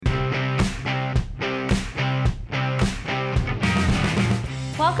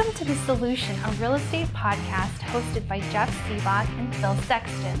Welcome to The Solution, a real estate podcast hosted by Jeff Sabbath and Phil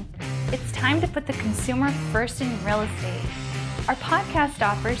Sexton. It's time to put the consumer first in real estate. Our podcast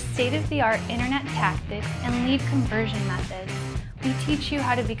offers state-of-the-art internet tactics and lead conversion methods. We teach you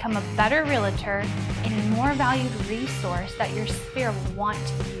how to become a better realtor and a more valued resource that your sphere will want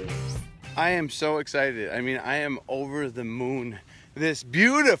to use. I am so excited. I am over the moon this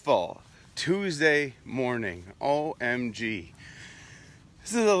beautiful Tuesday morning. OMG.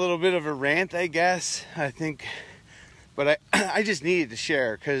 This is a little bit of a rant, I guess, but I just needed to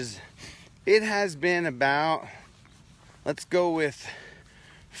share because it has been about, let's go with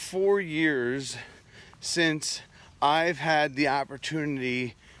 4 years since I've had the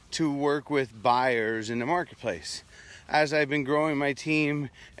opportunity to work with buyers in the marketplace. As I've been growing my team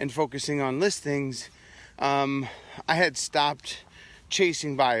and focusing on listings, I had stopped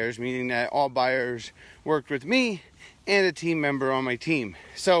chasing buyers, meaning that all buyers worked with me and a team member on my team.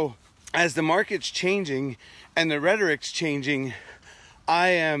 So as the market's changing and the rhetoric's changing,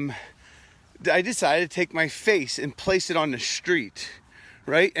 I decided to take my face and place it on the street,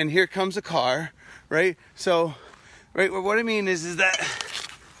 right? And here comes a car, right? So, right, what I mean is that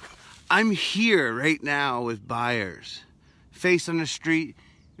I'm here right now with buyers, face on the street.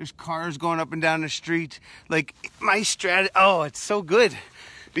 There's cars going up and down the street. Like my strategy, it's so good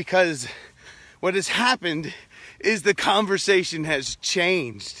because what has happened is the conversation has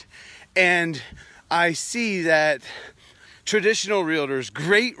changed. And I see that traditional realtors,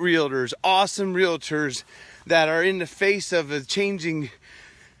 great realtors, awesome realtors that are in the face of the changing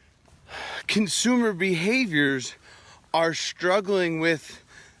consumer behaviors are struggling with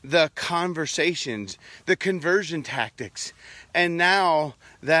the conversations, the conversion tactics. And now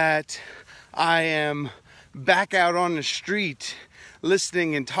that I am back out on the street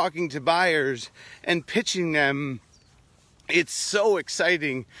listening and talking to buyers and pitching them, it's so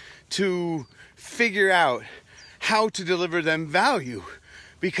exciting to figure out how to deliver them value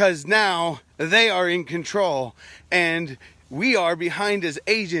because now they are in control and we are behind as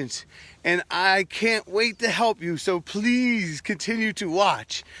agents, and I can't wait to help you. So please continue to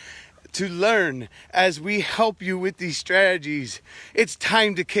watch, to learn as we help you with these strategies. It's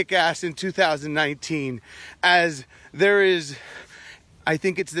time to kick ass in 2019 as there is, I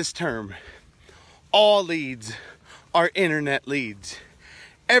think it's this term, all leads are internet leads.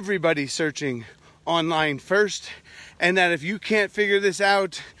 Everybody's searching online first, and that if you can't figure this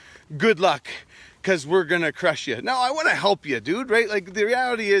out, good luck, because we're going to crush you. No, I want to help you, dude, right? Like the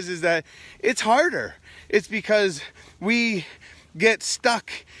reality is that it's harder. It's because we get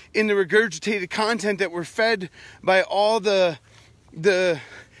stuck in the regurgitated content that we're fed by all the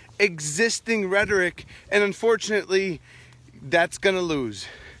existing rhetoric, and unfortunately, that's going to lose.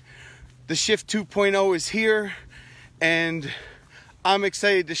 The Shift 2.0 is here, and I'm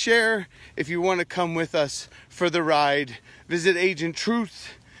excited to share. If you want to come with us for the ride, visit Agent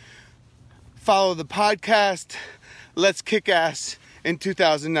Truth, follow the podcast. Let's kick ass in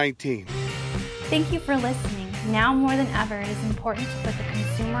 2019. Thank you for listening. Now more than ever, it is important to put the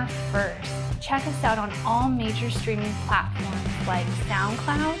consumer first. Check us out on all major streaming platforms like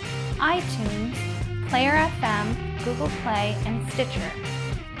SoundCloud, iTunes, Player FM, Google Play, and Stitcher.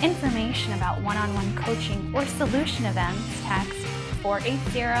 Information about one-on-one coaching or solution events, text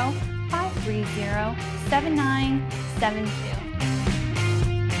 480-530-7972.